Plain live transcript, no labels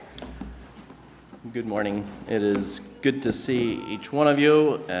Good morning. It is good to see each one of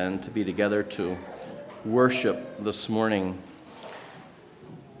you and to be together to worship this morning.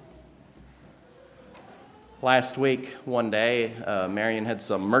 Last week, one day, Marion had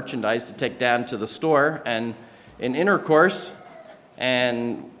some merchandise to take down to the store and in intercourse,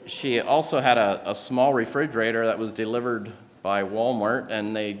 and she also had a small refrigerator that was delivered by Walmart,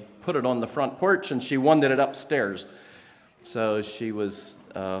 and they put it on the front porch, and she wanted it upstairs. So she was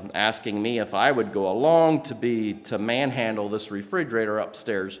asking me if I would go along to manhandle this refrigerator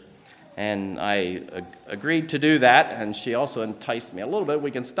upstairs, and I agreed to do that. And she also enticed me a little bit. We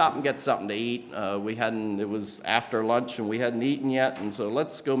can stop and get something to eat. It was after lunch and we hadn't eaten yet, and so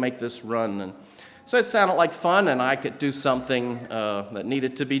let's go make this run. And so it sounded like fun, and I could do something that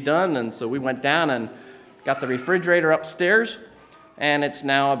needed to be done. And so we went down and got the refrigerator upstairs. And it's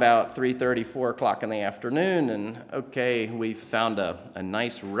now about 3:30, 4 o'clock in the afternoon, and okay, we found a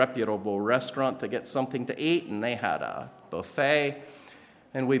nice, reputable restaurant to get something to eat, and they had a buffet,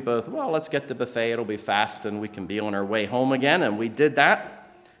 and we both, let's get the buffet, it'll be fast, and we can be on our way home again, and we did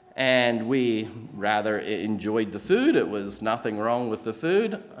that, and we rather enjoyed the food. It was nothing wrong with the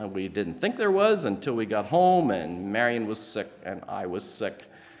food. We didn't think there was until we got home, and Marion was sick, and I was sick.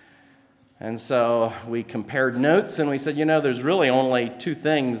 And so we compared notes, and we said, there's really only two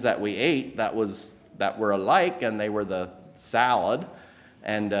things that we ate that were alike, and they were the salad,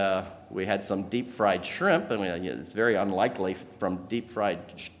 and we had some deep-fried shrimp, and it's very unlikely from deep-fried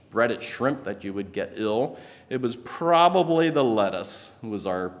breaded shrimp that you would get ill. It was probably the lettuce was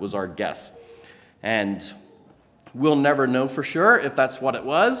our guess. And we'll never know for sure if that's what it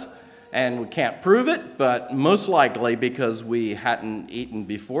was. And we can't prove it, but most likely because we hadn't eaten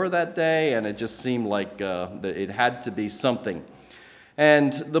before that day, and it just seemed like it had to be something.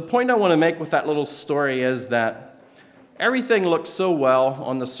 And the point I want to make with that little story is that everything looked so well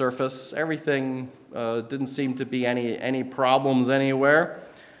on the surface. Everything didn't seem to be any problems anywhere.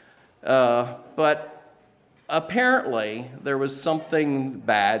 But apparently there was something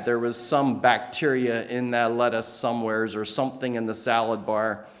bad. There was some bacteria in that lettuce somewheres, or something in the salad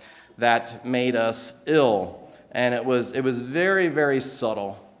bar that made us ill, and it was very, very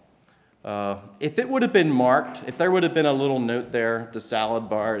subtle. If it would have been marked, if there would have been a little note there, the salad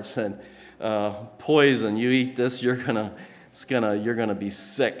bar, it said, poison, you eat this, you're gonna be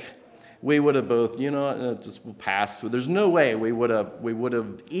sick, we would have both, just passed. There's no way we would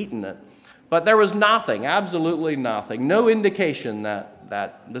have eaten it. But there was nothing, absolutely nothing, no indication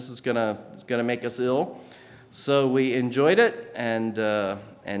that this is gonna make us ill. So we enjoyed it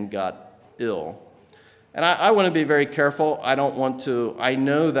and got ill. And I want to be very careful. I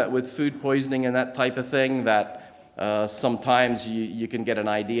know that with food poisoning and that type of thing, that sometimes you can get an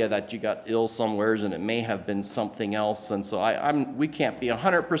idea that you got ill somewheres, and it may have been something else. And so we can't be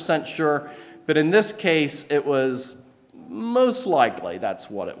 100% sure, but in this case, it was most likely that's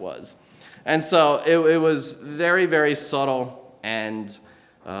what it was. And so it was very, very subtle and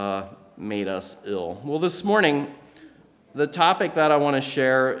made us ill. Well, this morning, the topic that I want to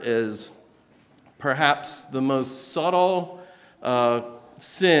share is perhaps the most subtle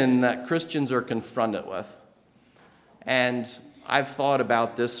sin that Christians are confronted with. And I've thought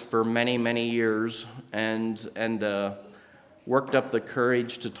about this for many, many years and worked up the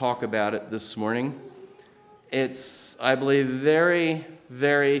courage to talk about it this morning. It's, I believe, very,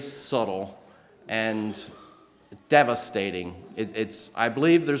 very subtle and devastating. I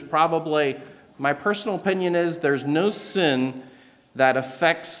believe there's probably, my personal opinion is there's no sin that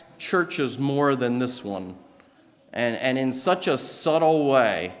affects churches more than this one, and in such a subtle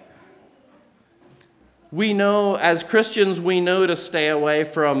way. We know, as Christians, we know to stay away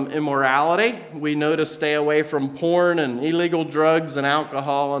from immorality. We know to stay away from porn and illegal drugs and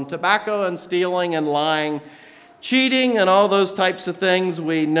alcohol and tobacco and stealing and lying, cheating and all those types of things.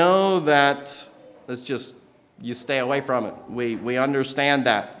 We know that it's just, you stay away from it. We understand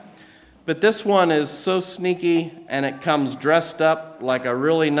that. But this one is so sneaky, and it comes dressed up like a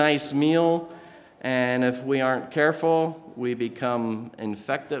really nice meal, and if we aren't careful, we become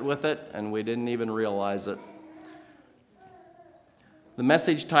infected with it, and we didn't even realize it. The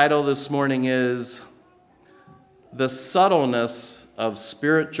message title this morning is The Subtleness of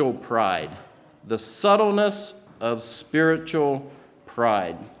Spiritual Pride. The Subtleness of Spiritual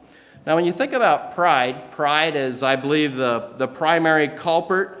Pride. Now, when you think about pride is, I believe, the primary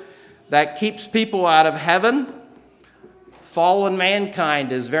culprit that keeps people out of heaven. Fallen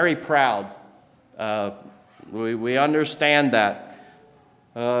mankind is very proud. We understand that.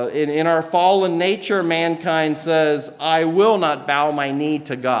 In our fallen nature, mankind says, I will not bow my knee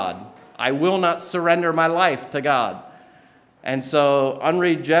to God. I will not surrender my life to God. And so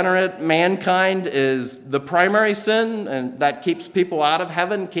unregenerate mankind is the primary sin, and that keeps people out of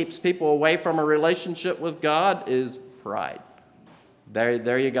heaven, keeps people away from a relationship with God, is pride.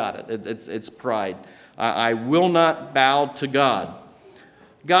 There you got it. It's pride. I will not bow to God.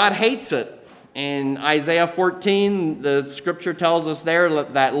 God hates it. In Isaiah 14, the scripture tells us there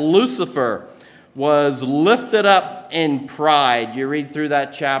that Lucifer was lifted up in pride. You read through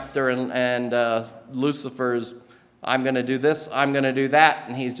that chapter, and Lucifer's, I'm going to do this, I'm going to do that,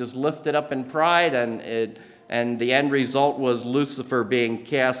 and he's just lifted up in pride, and the end result was Lucifer being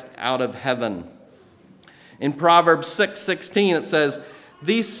cast out of heaven. In Proverbs 6:16 it says,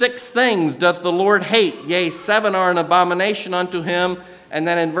 "These 6 things doth the Lord hate, yea, 7 are an abomination unto him." And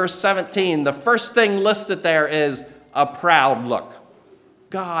then in verse 17, the first thing listed there is a proud look.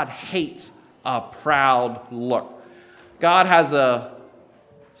 God hates a proud look. God has a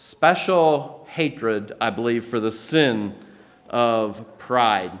special hatred, I believe, for the sin of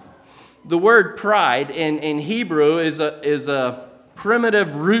pride. The word pride in Hebrew is a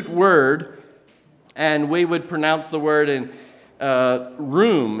primitive root word, and we would pronounce the word in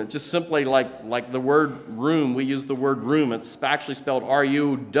room. It's just simply like the word room. We use the word room. It's actually spelled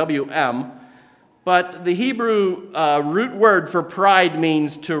R-U-W-M. But the Hebrew root word for pride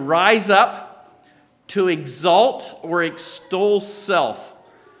means to rise up, to exalt or extol self,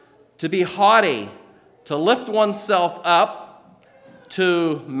 to be haughty, to lift oneself up,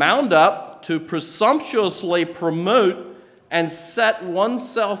 to mount up, to presumptuously promote and set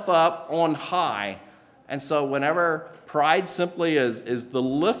oneself up on high. And so whenever pride simply is the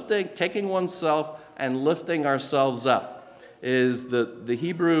lifting, taking oneself and lifting ourselves up, is the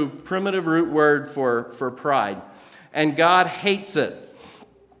Hebrew primitive root word for pride. And God hates it.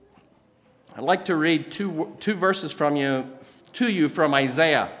 I'd like to read two verses to you from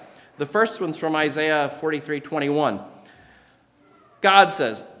Isaiah. The first one's from Isaiah 43:21. God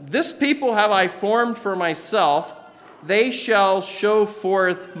says, "This people have I formed for myself, they shall show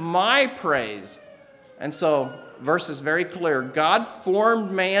forth my praise." And so, verse is very clear. God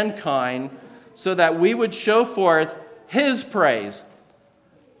formed mankind so that we would show forth his praise,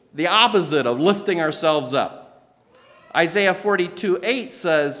 the opposite of lifting ourselves up. Isaiah 42:8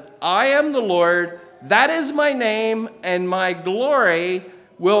 says, "I am the Lord, that is my name, and my glory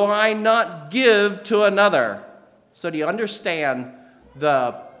will I not give to another." So do you understand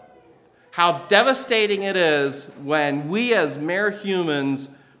how devastating it is when we as mere humans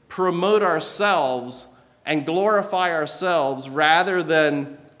promote ourselves and glorify ourselves rather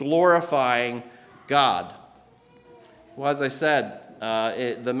than glorifying God? Well, as I said,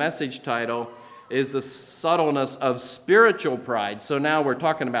 the message title is the subtleness of spiritual pride. So now we're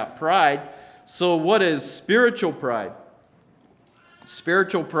talking about pride. So what is spiritual pride?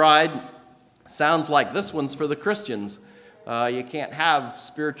 Spiritual pride sounds like this one's for the Christians. You can't have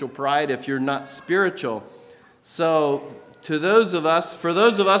spiritual pride if you're not spiritual. So for those of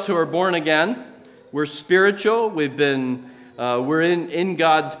us who are born again, we're spiritual. We're in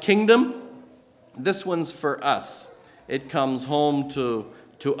God's kingdom. This one's for us. It comes home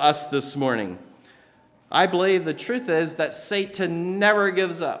to us this morning. I believe the truth is that Satan never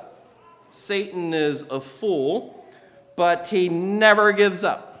gives up. Satan is a fool, but he never gives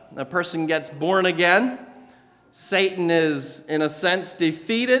up. A person gets born again. Satan is, in a sense,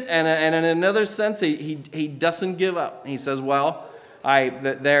 defeated, and in another sense, he doesn't give up. He says, well,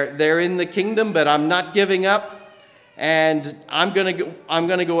 they're in the kingdom, but I'm not giving up, and I'm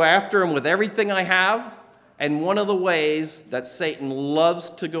gonna go after them with everything I have. And one of the ways that Satan loves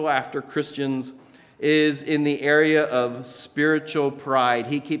to go after Christians is in the area of spiritual pride.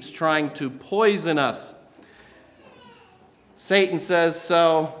 He keeps trying to poison us. Satan says,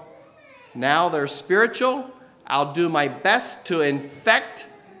 so now they're spiritual. I'll do my best to infect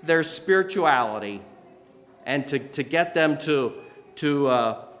their spirituality and to get them to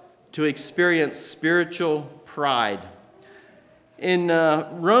experience spiritual pride. In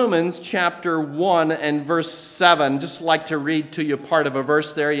Romans chapter 1 and verse 7, just like to read to you part of a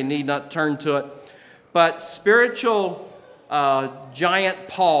verse there. You need not turn to it. But spiritual giant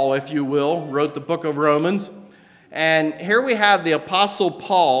Paul, if you will, wrote the book of Romans. And here we have the Apostle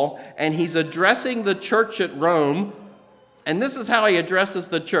Paul, and he's addressing the church at Rome. And this is how he addresses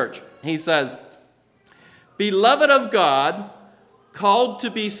the church. He says, "Beloved of God, called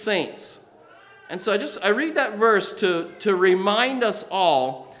to be saints." And so I read that verse to remind us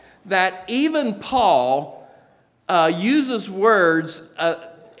all that even Paul uses words.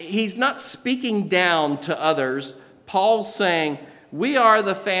 He's not speaking down to others. Paul's saying, we are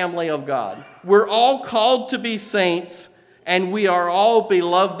the family of God. We're all called to be saints, and we are all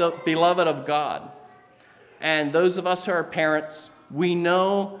beloved of God. and those of us who are parents, we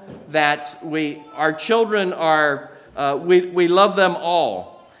know that our children are, we love them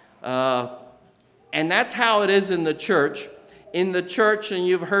all. And that's how it is in the church. In the church, and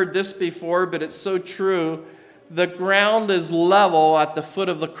you've heard this before, but it's so true, the ground is level at the foot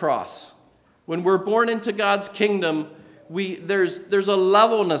of the cross. When we're born into God's kingdom, there's a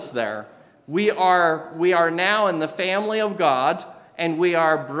levelness there. We are now in the family of God, and we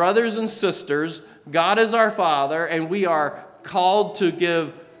are brothers and sisters. God is our Father, and we are called to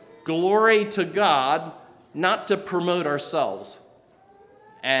give glory to God, not to promote ourselves.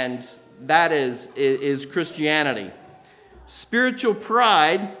 And that is Christianity. Spiritual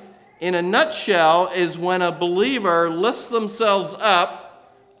pride, in a nutshell, is when a believer lifts themselves up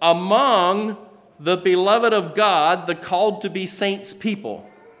among the beloved of God, the called to be saints people.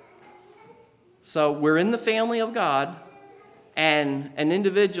 So we're in the family of God, and an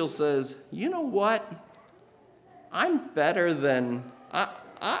individual says, you know what? I'm better than,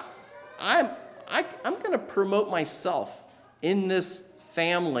 I'm going to promote myself in this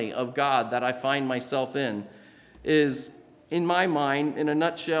family of God that I find myself in, is, in my mind, in a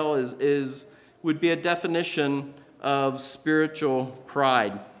nutshell, would be a definition of spiritual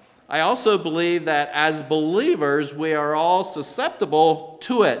pride. I also believe that as believers, we are all susceptible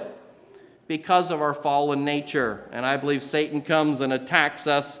to it because of our fallen nature. And I believe Satan comes and attacks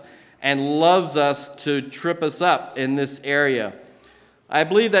us and loves us to trip us up in this area. I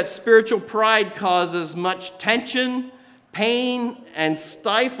believe that spiritual pride causes much tension, pain, and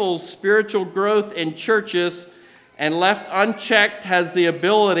stifles spiritual growth in churches, and left unchecked has the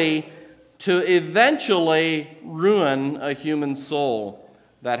ability to eventually ruin a human soul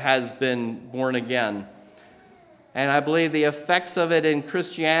that has been born again. And I believe the effects of it in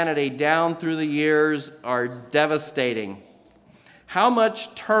Christianity down through the years are devastating. How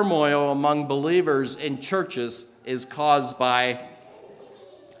much turmoil among believers in churches is caused by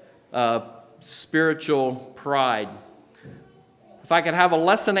spiritual pride? If I could have a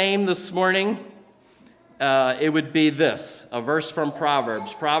lesson aim this morning, it would be this, a verse from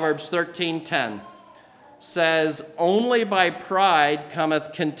Proverbs. Proverbs 13:10 says, "Only by pride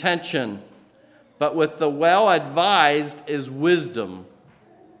cometh contention, but with the well-advised is wisdom."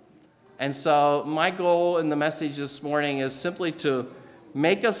 And so my goal in the message this morning is simply to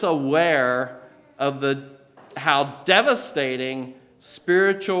make us aware of how devastating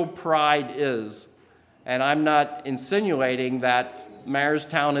spiritual pride is. And I'm not insinuating that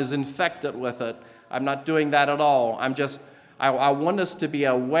Mayorstown is infected with it. I'm not doing that at all. I want us to be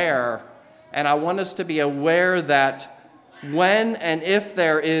aware, and I want us to be aware that when and if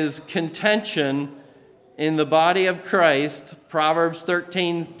there is contention in the body of Christ, Proverbs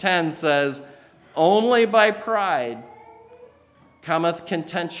 13:10 says, "Only by pride cometh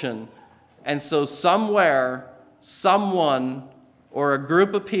contention." And so somewhere, someone or a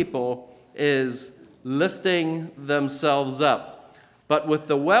group of people is lifting themselves up. But with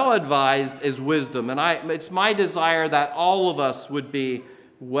the well-advised is wisdom. And it's my desire that all of us would be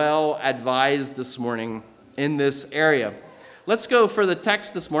well-advised this morning in this area. Let's go for the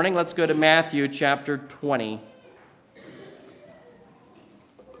text this morning. Let's go to Matthew chapter 20.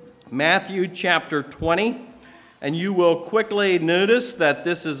 Matthew chapter 20. And you will quickly notice that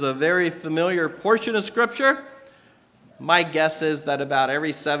this is a very familiar portion of Scripture. My guess is that about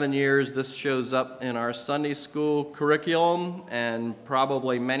every 7 years this shows up in our Sunday school curriculum, and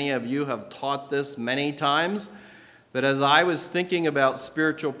probably many of you have taught this many times. But as I was thinking about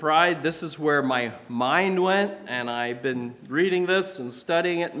spiritual pride, this is where my mind went, and I've been reading this and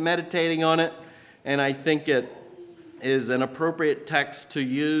studying it and meditating on it, and I think it is an appropriate text to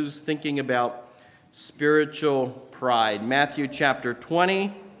use thinking about spiritual pride. Matthew chapter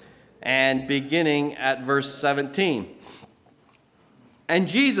 20, and beginning at verse 17. "And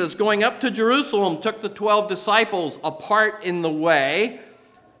Jesus, going up to Jerusalem, took the 12 disciples apart in the way,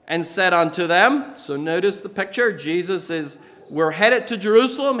 and said unto them," so notice the picture, we're headed to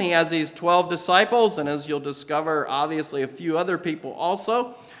Jerusalem. He has these 12 disciples, and as you'll discover, obviously a few other people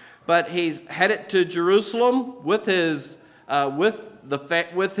also. But he's headed to Jerusalem with his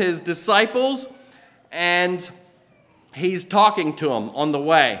disciples, and he's talking to them on the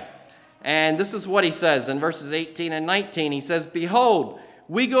way. And this is what he says in verses 18 and 19. He says, "Behold,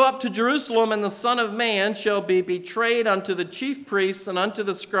 we go up to Jerusalem, and the Son of Man shall be betrayed unto the chief priests and unto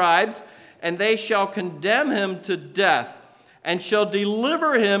the scribes, and they shall condemn him to death, and shall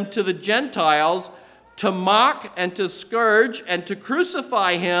deliver him to the Gentiles, to mock and to scourge and to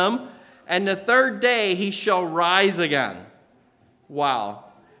crucify him, and the third day he shall rise again." Wow.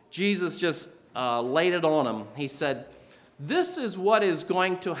 Jesus just laid it on him. He said, this is what is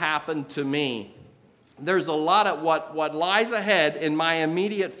going to happen to me there's a lot of what lies ahead in my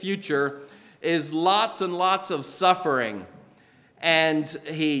immediate future is lots and lots of suffering. And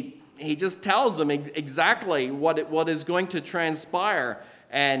he just tells them exactly what is going to transpire.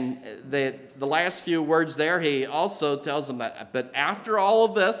 And the last few words there, he also tells them that, but after all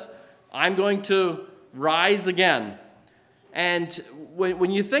of this, I'm going to rise again. And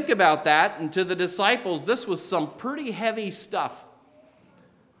when you think about that, and to the disciples, this was some pretty heavy stuff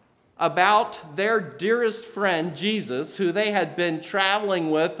about their dearest friend, Jesus, who they had been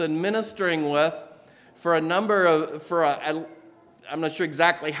traveling with and ministering with for I'm not sure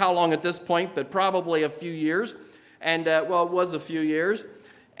exactly how long at this point, but probably a few years. And, it was a few years.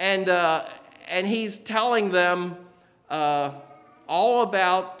 And he's telling them all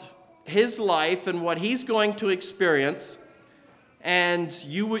about his life and what he's going to experience. And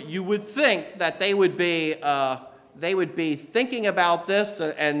you would think that they would be thinking about this,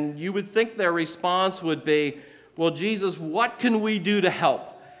 and you would think their response would be, well, Jesus, what can we do to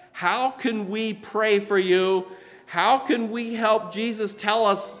help? How can we pray for you? How can we help Jesus tell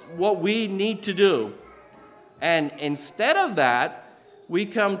us what we need to do? And instead of that, we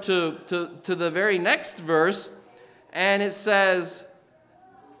come to the very next verse, and it says,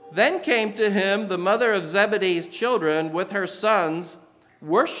 then came to him the mother of Zebedee's children with her sons,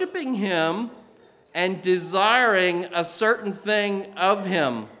 worshiping him and desiring a certain thing of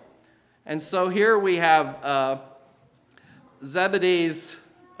him. And so here we have Zebedee's,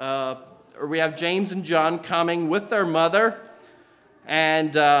 or we have James and John coming with their mother.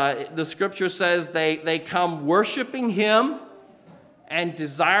 And the scripture says they come worshiping him and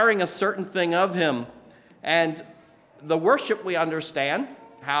desiring a certain thing of him. And the worship, we understand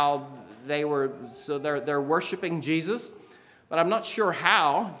how they're worshiping Jesus. But I'm not sure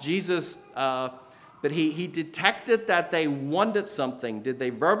how Jesus... But he detected that they wanted something. Did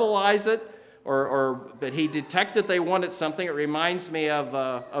they verbalize it? But he detected they wanted something. It reminds me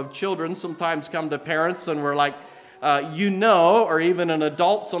of children sometimes come to parents and we're like, or even an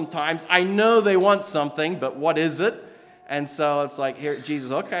adult sometimes, I know they want something, but what is it? And so it's like, here, Jesus,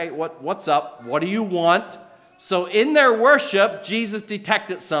 okay, what's up? What do you want? So in their worship, Jesus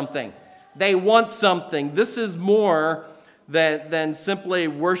detected something. They want something. This is more than simply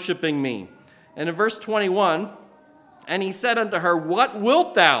worshiping me. And in verse 21, and he said unto her, what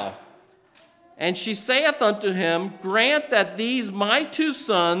wilt thou? And she saith unto him, grant that these my two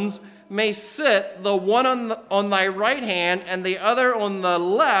sons may sit, the one on thy right hand and the other on the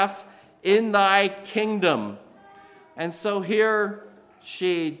left, in thy kingdom. And so here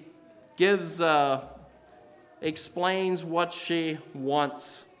she explains what she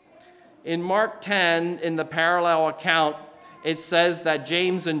wants. In Mark 10, in the parallel account, it says that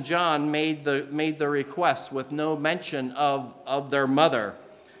James and John made the request with no mention of their mother.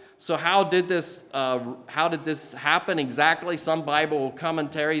 So how did this happen exactly? Some Bible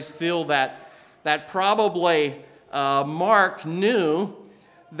commentaries feel that probably Mark knew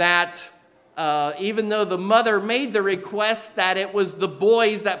that even though the mother made the request, that it was the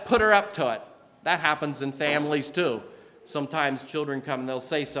boys that put her up to it. That happens in families too. Sometimes children come and they'll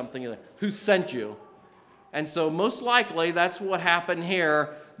say something like, who sent you? And so most likely that's what happened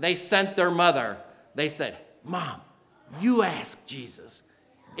here. They sent their mother. They said, Mom, you ask Jesus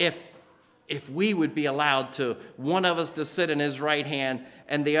if we would be allowed to, one of us to sit in his right hand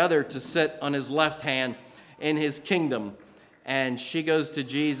and the other to sit on his left hand in his kingdom. And she goes to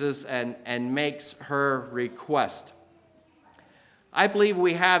Jesus and makes her request. I believe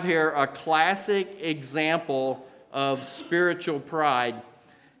we have here a classic example of spiritual pride.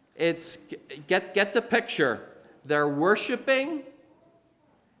 It's get the picture. They're worshiping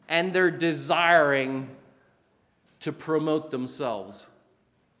and they're desiring to promote themselves.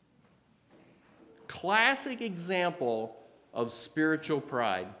 Classic example of spiritual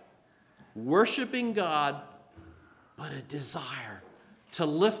pride. Worshiping God, but a desire to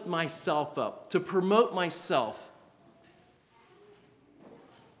lift myself up, to promote myself.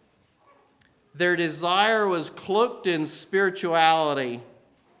 Their desire was cloaked in spirituality.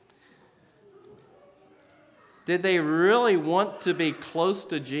 Did they really want to be close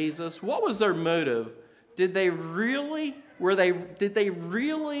to Jesus? What was their motive? Did they really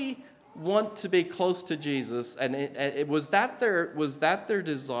want to be close to Jesus? And was that their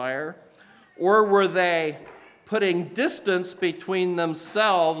desire? Or were they putting distance between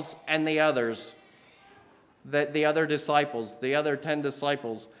themselves and the others? The other disciples, the other 10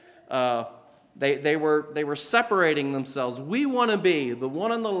 disciples, they were separating themselves. We want to be the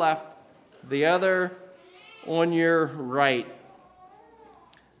one on the left, the other on your right.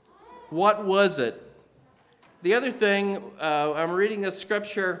 What was it? The other thing, I'm reading this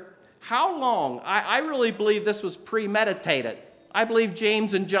scripture, How long? I really believe this was premeditated. I believe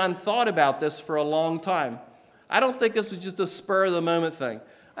James and John thought about this for a long time. I don't think this was just a spur of the moment thing.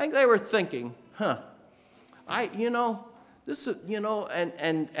 I think they were thinking,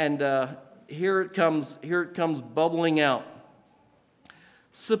 here it comes bubbling out.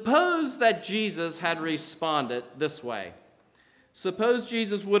 Suppose that Jesus had responded this way. Suppose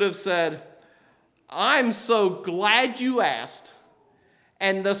Jesus would have said, I'm so glad you asked,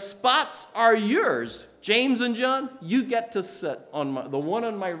 and the spots are yours. James and John, you get to sit on the one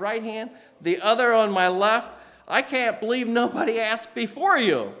on my right hand, the other on my left. I can't believe nobody asked before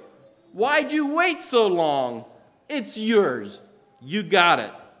you. Why'd you wait so long? It's yours. You got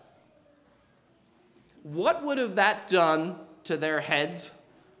it. What would have that done to their heads?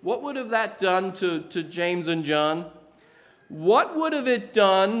 What would have that done to James and John? What would have it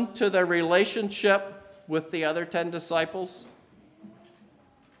done to their relationship with the other 10 disciples?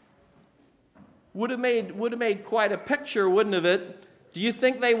 Would have made quite a picture, wouldn't it? Do you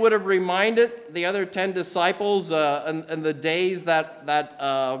think they would have reminded the other 10 disciples in the days that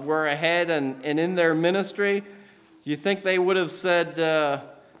were ahead and in their ministry? Do you think they would have said,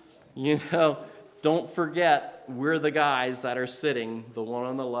 don't forget, we're the guys that are sitting, the one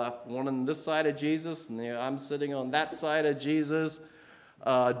on the left, one on this side of Jesus, and I'm sitting on that side of Jesus.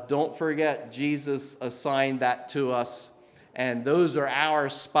 Don't forget, Jesus assigned that to us, and those are our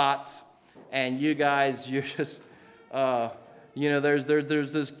spots. And you guys, you're just, there's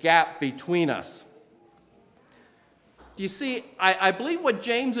this gap between us. Do you see, I believe what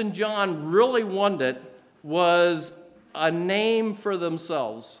James and John really wanted was a name for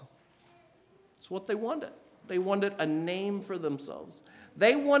themselves. That's what they wanted. They wanted a name for themselves.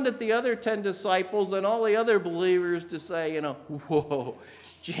 They wanted the other 10 disciples and all the other believers to say, whoa,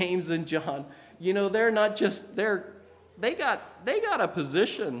 James and John, they're not just, they got a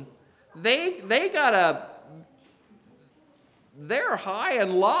position. They're high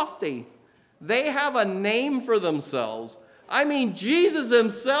and lofty. They have a name for themselves. I mean, Jesus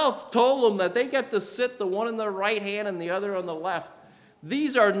himself told them that they get to sit the one on the right hand and the other on the left.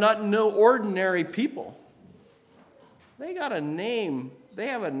 These are no ordinary people. They got a name. They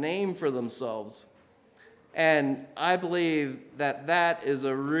have a name for themselves. And I believe that is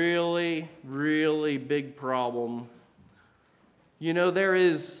a really, really big problem. There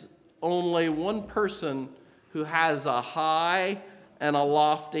is only one person who has a high and a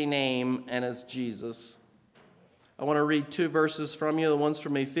lofty name, and it's Jesus. I want to read two verses from you. The one's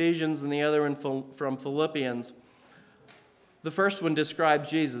from Ephesians and the other one from Philippians. The first one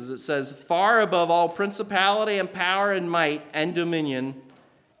describes Jesus. It says, far above all principality and power and might and dominion,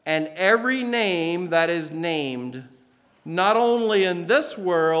 and every name that is named, not only in this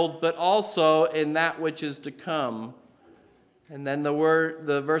world, but also in that which is to come. And then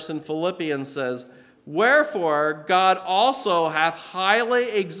the verse in Philippians says, wherefore God also hath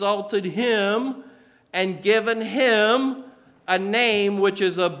highly exalted him and given him a name which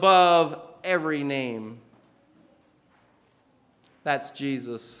is above every name. That's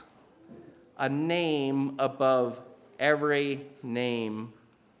Jesus. A name above every name.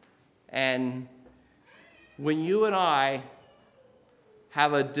 And when you and I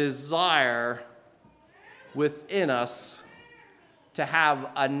have a desire within us to have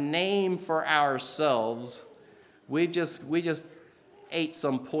a name for ourselves, we just ate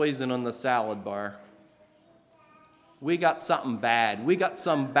some poison on the salad bar. We got something bad. We got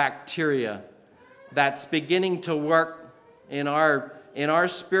some bacteria that's beginning to work in our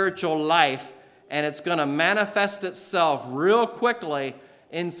spiritual life, and it's going to manifest itself real quickly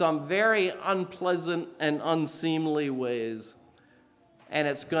in some very unpleasant and unseemly ways. And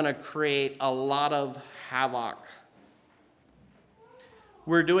it's going to create a lot of havoc.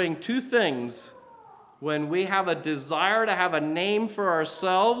 We're doing two things when we have a desire to have a name for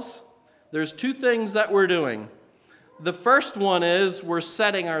ourselves. There's two things that we're doing. The first one is we're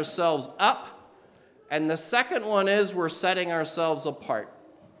setting ourselves up, and the second one is we're setting ourselves apart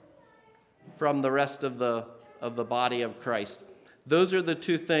from the rest of the body of Christ. Those are the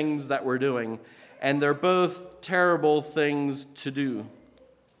two things that we're doing, and they're both terrible things to do.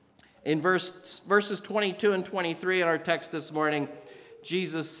 In verses 22 and 23 in our text this morning,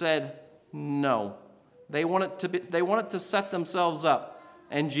 Jesus said no. They wanted to set themselves up,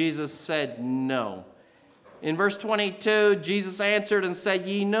 and Jesus said no. In verse 22, Jesus answered and said,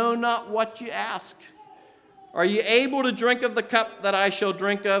 ye know not what ye ask. Are ye able to drink of the cup that I shall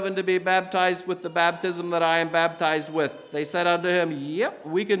drink of, and to be baptized with the baptism that I am baptized with? They said unto him, yep,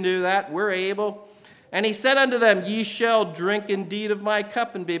 we can do that. We're able. And he said unto them, ye shall drink indeed of my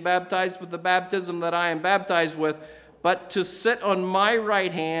cup, and be baptized with the baptism that I am baptized with. but to sit on my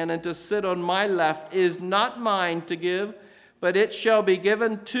right hand and to sit on my left is not mine to give, but it shall be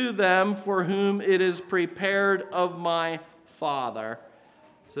given to them for whom it is prepared of my Father."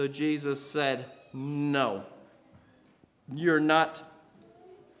 So Jesus said, "No,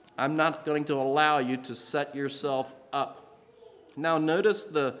 I'm not going to allow you to set yourself up." Now notice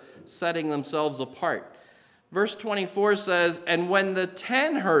the setting themselves apart. Verse 24 says, "And when the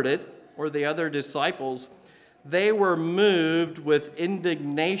 10 heard it," or the other disciples, "they were moved with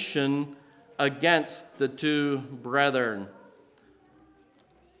indignation against the 2 brethren."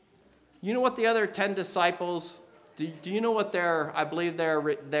 You know what the other 10 disciples, do you know what I believe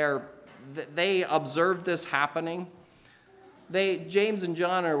they observed this happening? James and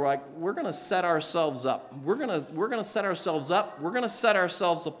John are like, we're going to set ourselves up. We're going to set ourselves up. We're going to set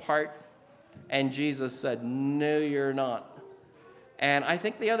ourselves apart. And Jesus said, "No, you're not." And I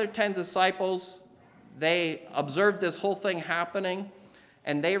think the other 10 disciples, they observed this whole thing happening,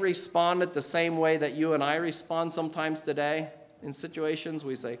 and they responded the same way that you and I respond sometimes today in situations.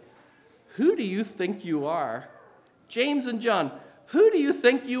 We say, "Who do you think you are?" James and John, who do you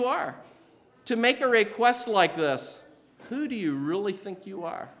think you are to make a request like this? Who do you really think you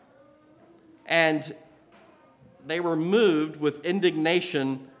are? And they were moved with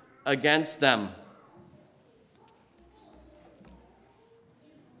indignation against them.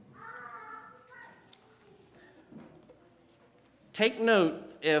 Take note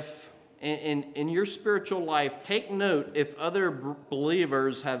if, in your spiritual life, take note if other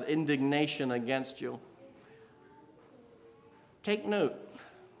believers have indignation against you. Take note.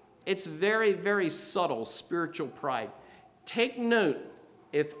 It's very, very subtle spiritual pride. Take note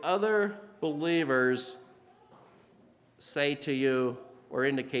if other believers say to you or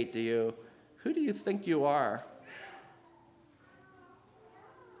indicate to you, "Who do you think you are?"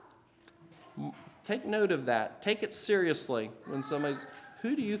 Take note of that. Take it seriously when somebody's,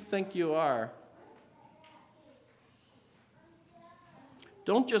 "Who do you think you are?"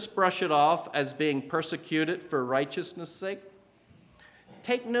 Don't just brush it off as being persecuted for righteousness' sake.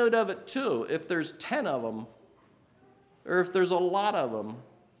 Take note of it too if there's 10 of them or if there's a lot of them.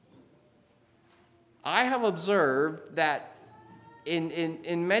 I have observed that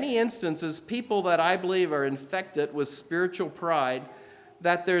in many instances, people that I believe are infected with spiritual pride,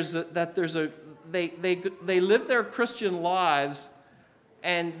 they live their Christian lives,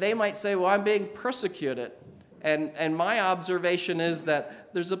 and they might say, "Well, I'm being persecuted." And my observation is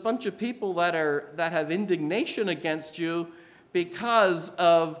that there's a bunch of people that have indignation against you because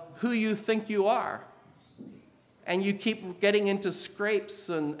of who you think you are. And you keep getting into scrapes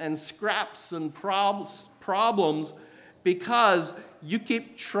and scraps and problems because you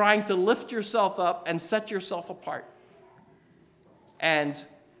keep trying to lift yourself up and set yourself apart. And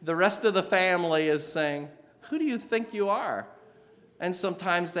the rest of the family is saying, "Who do you think you are?" And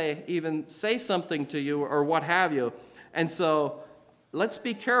sometimes they even say something to you or what have you. And so let's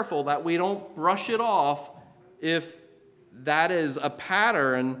be careful that we don't brush it off if that is a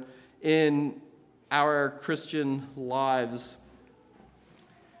pattern in our Christian lives.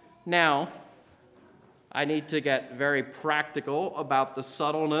 Now, I need to get very practical about the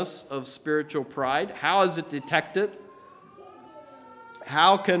subtleness of spiritual pride. How is it detected?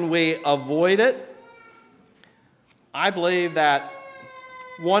 How can we avoid it? I believe that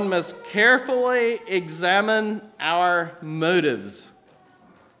one must carefully examine our motives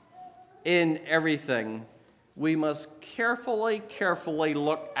in everything. We must carefully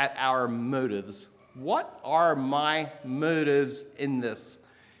look at our motives. What are my motives in this?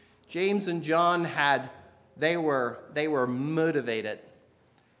 James and John they were motivated.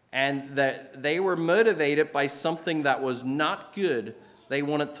 And they were motivated by something that was not good. They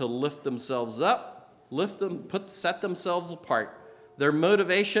wanted to lift themselves up, set themselves apart. Their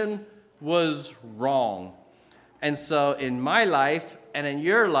motivation was wrong. And so in my life and in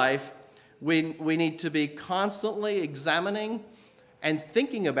your life, we need to be constantly examining and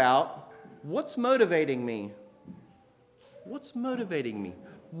thinking about what's motivating me. What's motivating me?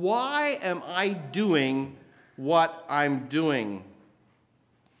 Why am I doing what I'm doing?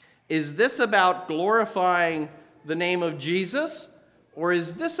 Is this about glorifying the name of Jesus, or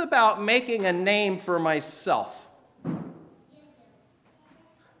is this about making a name for myself?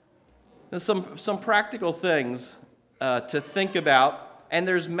 There's some practical things to think about, and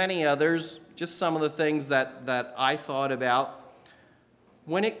there's many others, just some of the things that I thought about.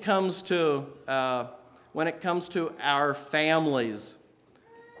 When it comes to our families,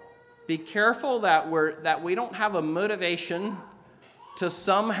 be careful that we don't have a motivation to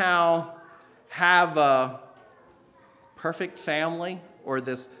somehow have a perfect family or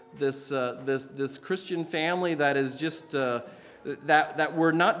this this Christian family that is just that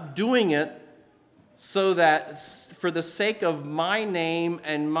we're not doing it so that for the sake of my name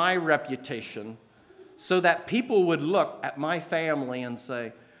and my reputation, so that people would look at my family and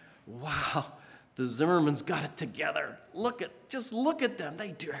say, wow, the Zimmermans got it together. Just look at them.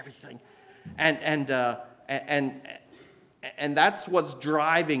 They do everything. And that's what's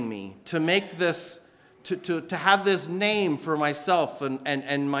driving me to make this, to have this name for myself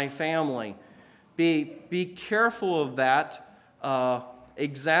and my family. Be careful of that.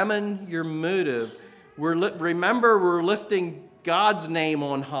 Examine your motive. Remember, we're lifting God's name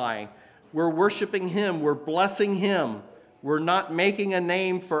on high. We're worshiping Him. We're blessing Him. We're not making a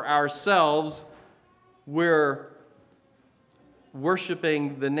name for ourselves. We're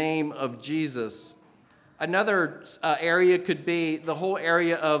worshiping the name of Jesus. Another area could be the whole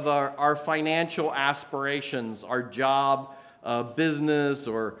area of our financial aspirations, our job, business,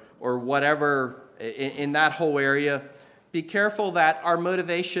 or whatever in that whole area. Be careful that our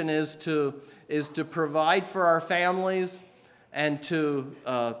motivation is to provide for our families and to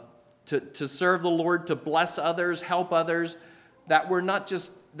serve the Lord, to bless others, help others.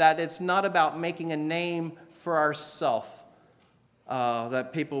 That it's not about making a name for ourselves.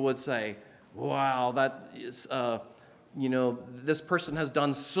 That people would say, wow, that is, this person has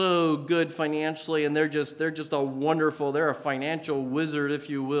done so good financially, and they're just a wonderful, they're a financial wizard, if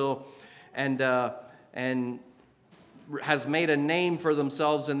you will, and has made a name for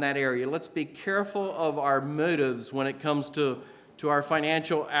themselves in that area. Let's be careful of our motives when it comes to our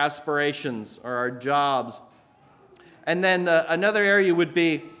financial aspirations or our jobs. And then another area would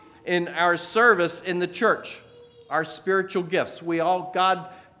be in our service in the church, our spiritual gifts.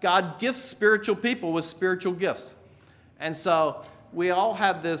 God gifts spiritual people with spiritual gifts. And so we all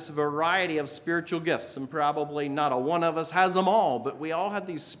have this variety of spiritual gifts, and probably not a one of us has them all, but we all have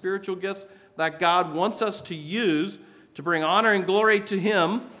these spiritual gifts that God wants us to use to bring honor and glory to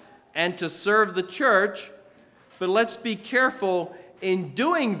Him and to serve the church. But let's be careful in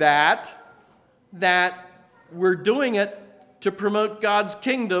doing that we're doing it to promote God's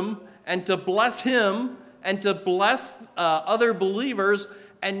kingdom and to bless Him and to bless other believers,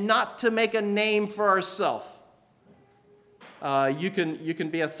 and not to make a name for ourselves. You can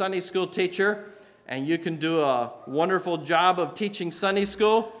be a Sunday school teacher, and you can do a wonderful job of teaching Sunday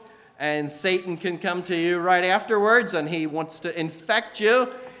school, and Satan can come to you right afterwards, and he wants to infect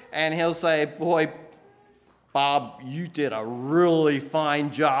you, and he'll say, boy, Bob, you did a really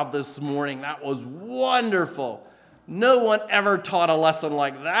fine job this morning. That was wonderful. No one ever taught a lesson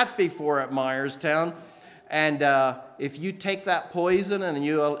like that before at Myerstown. And if you take that poison and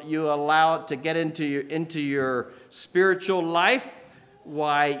you allow it to get into your spiritual life,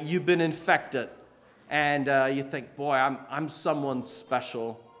 why, you've been infected. And you think, boy, I'm someone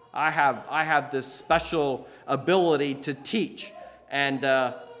special. I have this special ability to teach, and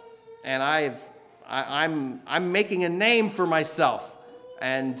I'm making a name for myself.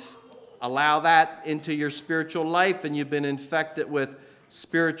 And allow that into your spiritual life, and you've been infected with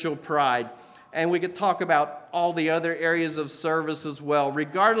spiritual pride. And we could talk about all the other areas of service as well.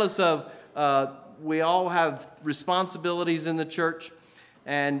 Regardless of, we all have responsibilities in the church,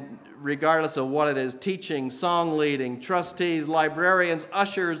 and regardless of what it is, teaching, song leading, trustees, librarians,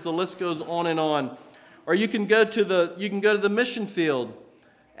 ushers, the list goes on and on. Or you can go to the mission field,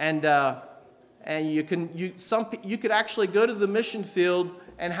 and you could actually go to the mission field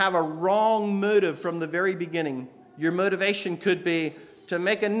and have a wrong motive from the very beginning. Your motivation could be to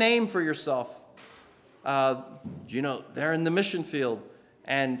make a name for yourself. They're in the mission field,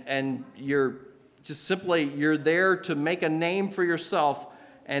 and you're there to make a name for yourself,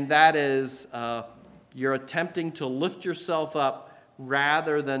 and that is you're attempting to lift yourself up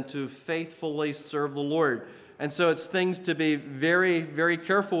rather than to faithfully serve the Lord. And so it's things to be very, very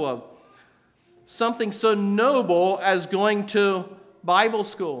careful of. Something so noble as going to Bible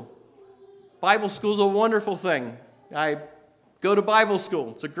school. Bible school is a wonderful thing. I go to Bible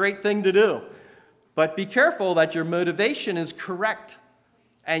school. It's a great thing to do. But be careful that your motivation is correct,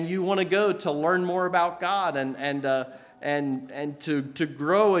 and you want to go to learn more about God and to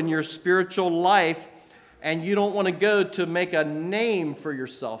grow in your spiritual life, and you don't want to go to make a name for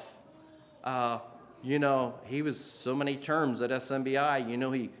yourself. He was so many terms at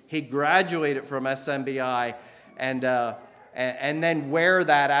SMBI. He graduated from SMBI, and then wear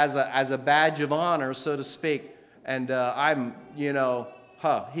that as a badge of honor, so to speak. And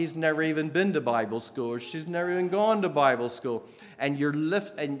he's never even been to Bible school, or she's never even gone to Bible school. And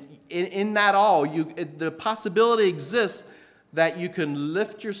in that all, the possibility exists that you can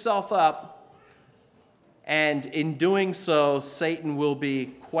lift yourself up And in doing so, Satan will be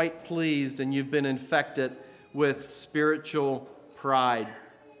quite pleased, and you've been infected with spiritual pride.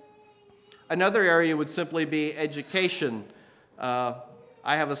 Another area would simply be education. I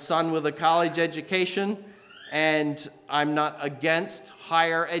have a son with a college education, and I'm not against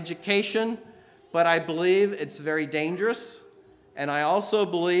higher education, but I believe it's very dangerous. And I also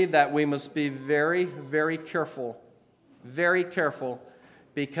believe that we must be very, very careful,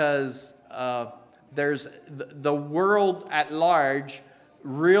 because there's the world at large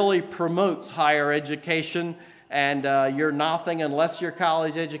really promotes higher education, and you're nothing unless you're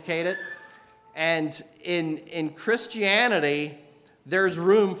college educated. And in Christianity, there's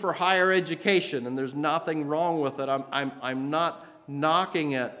room for higher education, and there's nothing wrong with it. I'm not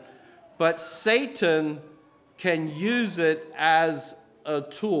knocking it, but Satan can use it as a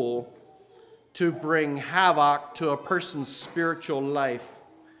tool to bring havoc to a person's spiritual life.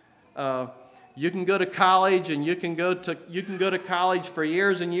 You can go to college, and you can go to college for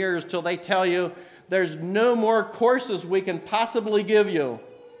years and years till they tell you there's no more courses we can possibly give you.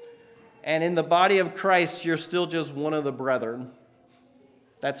 And in the body of Christ, you're still just one of the brethren.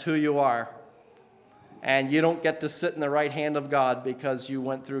 That's who you are. And you don't get to sit in the right hand of God because you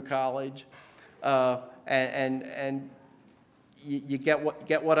went through college. And you get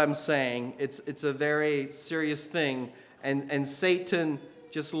what I'm saying. It's a very serious thing. And Satan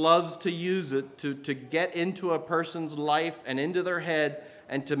just loves to use it to get into a person's life and into their head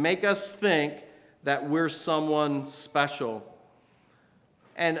and to make us think that we're someone special.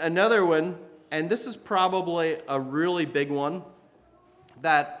 And another one, and this is probably a really big one,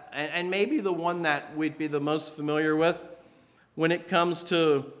 and maybe the one that we'd be the most familiar with when it comes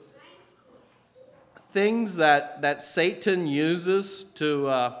to things that Satan uses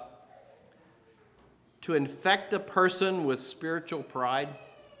to infect a person with spiritual pride.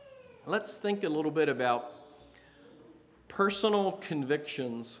 Let's think a little bit about personal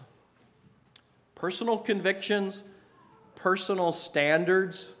convictions. Personal convictions, personal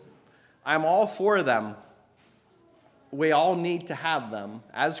standards, I'm all for them. We all need to have them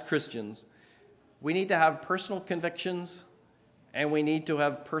as Christians. We need to have personal convictions, and we need to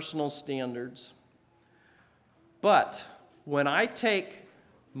have personal standards. But when I take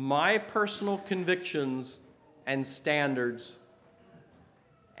my personal convictions and standards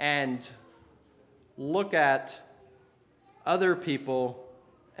and look at other people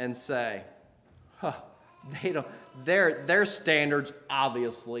and say, their standards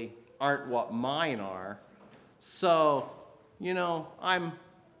obviously aren't what mine are. So, I'm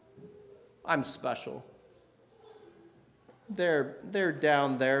special. They're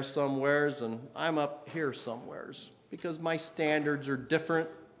down there somewheres, and I'm up here somewheres because my standards are different.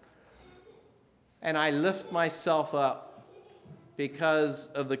 And I lift myself up because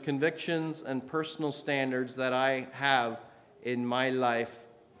of the convictions and personal standards that I have in my life.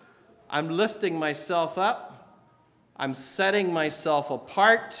 I'm lifting myself up. I'm setting myself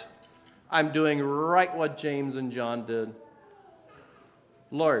apart. I'm doing right what James and John did.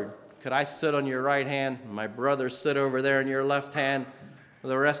 Lord, could I sit on your right hand? My brothers sit over there in your left hand.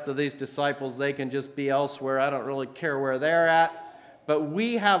 The rest of these disciples, they can just be elsewhere. I don't really care where they're at. But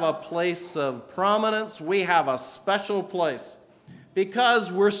we have a place of prominence. We have a special place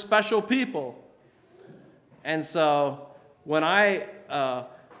because we're special people. And so when I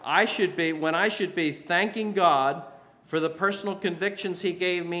should be thanking God for the personal convictions He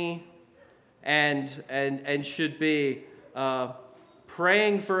gave me, and should be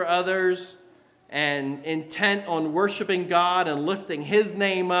praying for others and intent on worshiping God and lifting His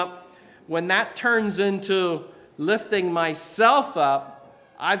name up, when that turns into lifting myself up,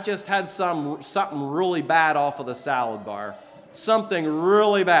 I've just had something really bad off of the salad bar. Something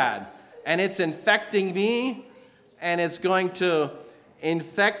really bad. And it's infecting me, and it's going to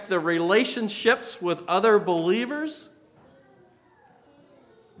infect the relationships with other believers.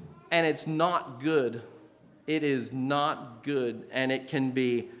 And it's not good. It is not good, and it can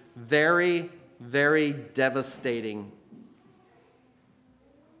be very, very devastating.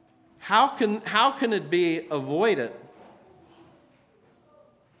 How can it be avoided?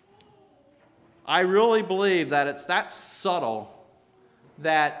 I really believe that it's that subtle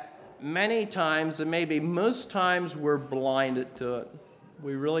that many times, and maybe most times, we're blinded to it.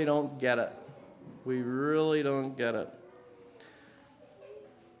 We really don't get it. We really don't get it.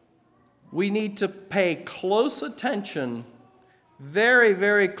 We need to pay close attention, very,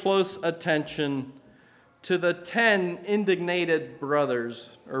 very close attention to the 10 indignated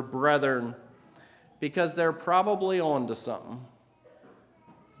brothers or brethren, because they're probably on to something.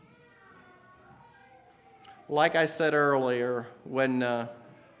 Like I said earlier, when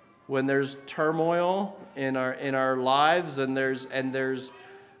when there's turmoil in our lives, and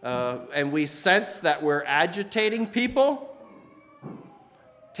we sense that we're agitating people,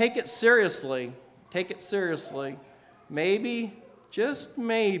 take it seriously. Take it seriously. Maybe, just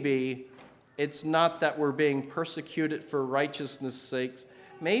maybe, it's not that we're being persecuted for righteousness' sakes.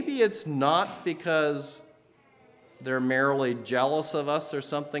 Maybe it's not because they're merely jealous of us or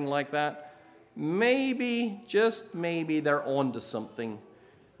something like that. Maybe, just maybe, they're on to something.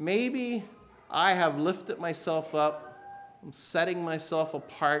 Maybe I have lifted myself up, I'm setting myself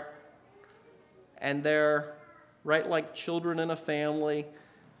apart, and they're, right like children in a family,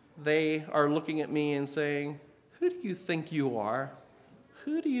 they are looking at me and saying, "Who do you think you are?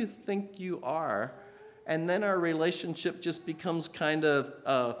 Who do you think you are?" And then our relationship just becomes kind of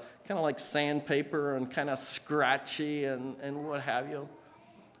like sandpaper and kind of scratchy and what have you.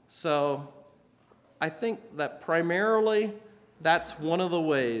 So I think that primarily that's one of the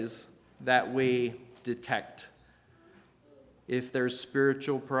ways that we detect if there's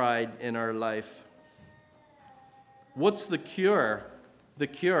spiritual pride in our life. What's the cure? The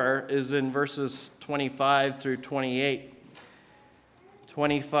cure is in verses 25 through 28.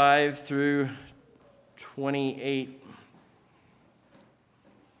 25 through 28.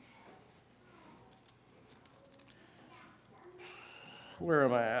 Where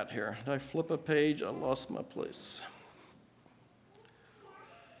am I at here? Did I flip a page? I lost my place.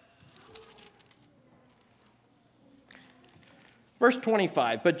 Verse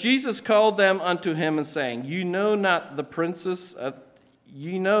 25. But Jesus called them unto him and saying, You know that the princes of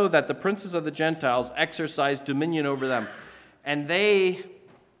the Gentiles exercise dominion over them, and they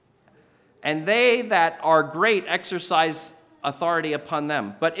that are great exercise authority upon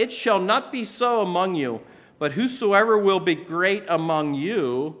them. But it shall not be so among you. But whosoever will be great among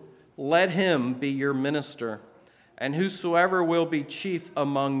you, let him be your minister. And whosoever will be chief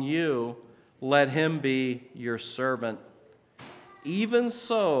among you, let him be your servant. Even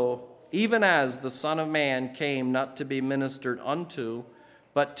so, even as the Son of Man came not to be ministered unto,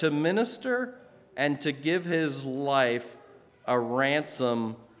 but to minister and to give his life a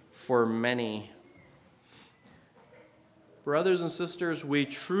ransom for many. Brothers and sisters, we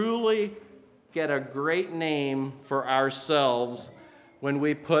truly get a great name for ourselves when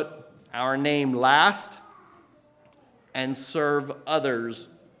we put our name last and serve others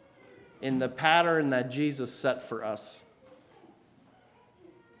in the pattern that Jesus set for us.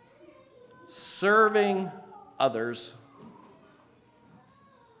 Serving others.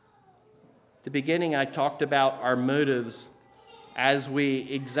 At the beginning, I talked about our motives. As we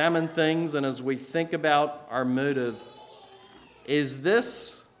examine things and as we think about our motive, is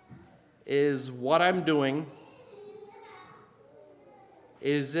what I'm doing,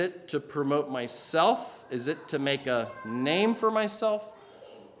 is it to promote myself? Is it to make a name for myself?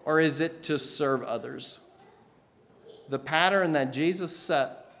 Or is it to serve others? The pattern that Jesus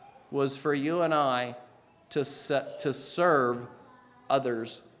set was for you and I to serve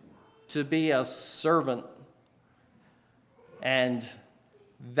others, to be a servant. And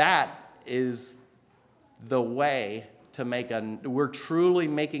that is the way to we're truly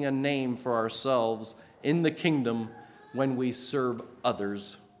making a name for ourselves in the kingdom when we serve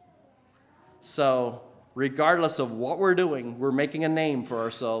others. So, regardless of what we're doing, we're making a name for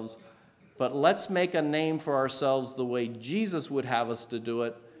ourselves. But let's make a name for ourselves the way Jesus would have us to do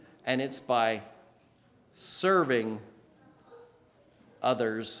it, and it's by serving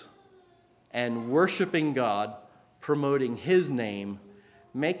others and worshiping God, promoting his name,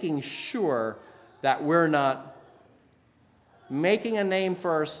 making sure that we're not making a name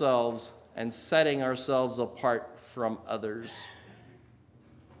for ourselves and setting ourselves apart from others.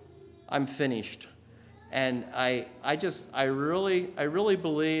 I'm finished. And I really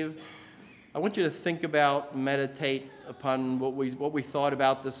believe, I want you to think about, meditate upon what we thought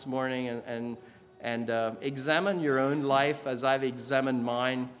about this morning and examine your own life as I've examined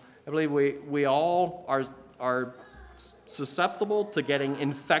mine. I believe we all are susceptible to getting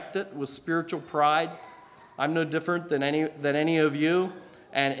infected with spiritual pride. I'm no different than any of you,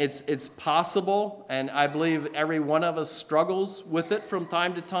 and it's possible, and I believe every one of us struggles with it from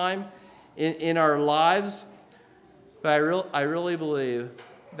time to time in our lives. But I really believe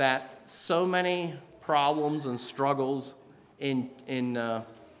that so many problems and struggles in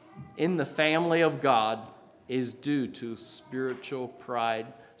the family of God is due to spiritual pride.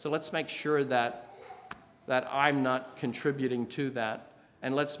 So let's make sure that I'm not contributing to that,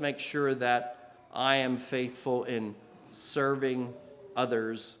 and let's make sure that I am faithful in serving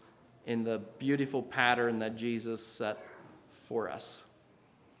others in the beautiful pattern that Jesus set for us.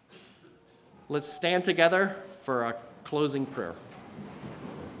 Let's stand together for a closing prayer.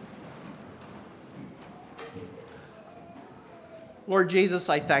 Lord Jesus,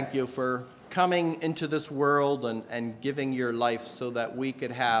 I thank you for coming into this world and giving your life so that we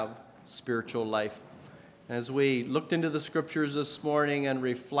could have spiritual life. As we looked into the scriptures this morning and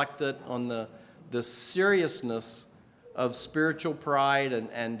reflected on the seriousness of spiritual pride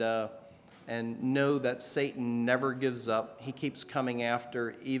and know that Satan never gives up. He keeps coming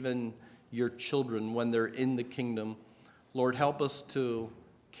after even your children when they're in the kingdom. Lord, help us to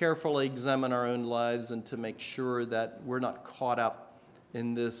carefully examine our own lives and to make sure that we're not caught up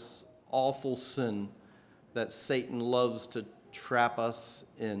in this awful sin that Satan loves to trap us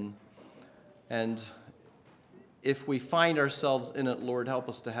in. And if we find ourselves in it, Lord, help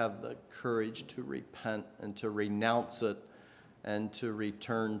us to have the courage to repent and to renounce it and to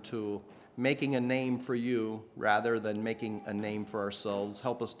return to making a name for you rather than making a name for ourselves.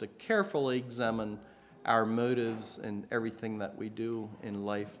 Help us to carefully examine our motives in everything that we do in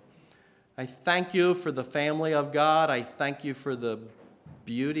life. I thank you for the family of God. I thank you for the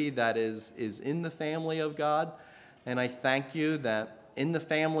beauty that is in the family of God. And I thank you that in the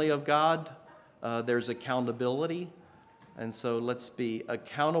family of God, there's accountability. And so let's be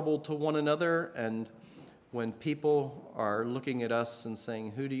accountable to one another. And when people are looking at us and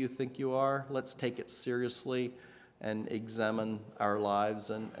saying, who do you think you are? Let's take it seriously and examine our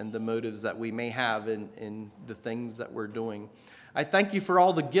lives and the motives that we may have in the things that we're doing. I thank you for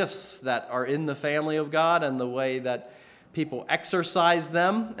all the gifts that are in the family of God and the way that people exercise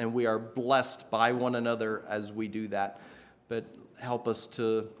them, and we are blessed by one another as we do that. But help us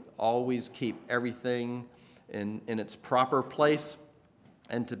to always keep everything in its proper place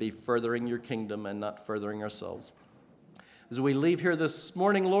and to be furthering your kingdom and not furthering ourselves. As we leave here this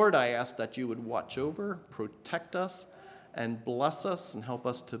morning, Lord, I ask that you would watch over, protect us, and bless us and help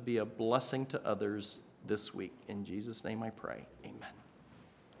us to be a blessing to others this week. In Jesus' name I pray.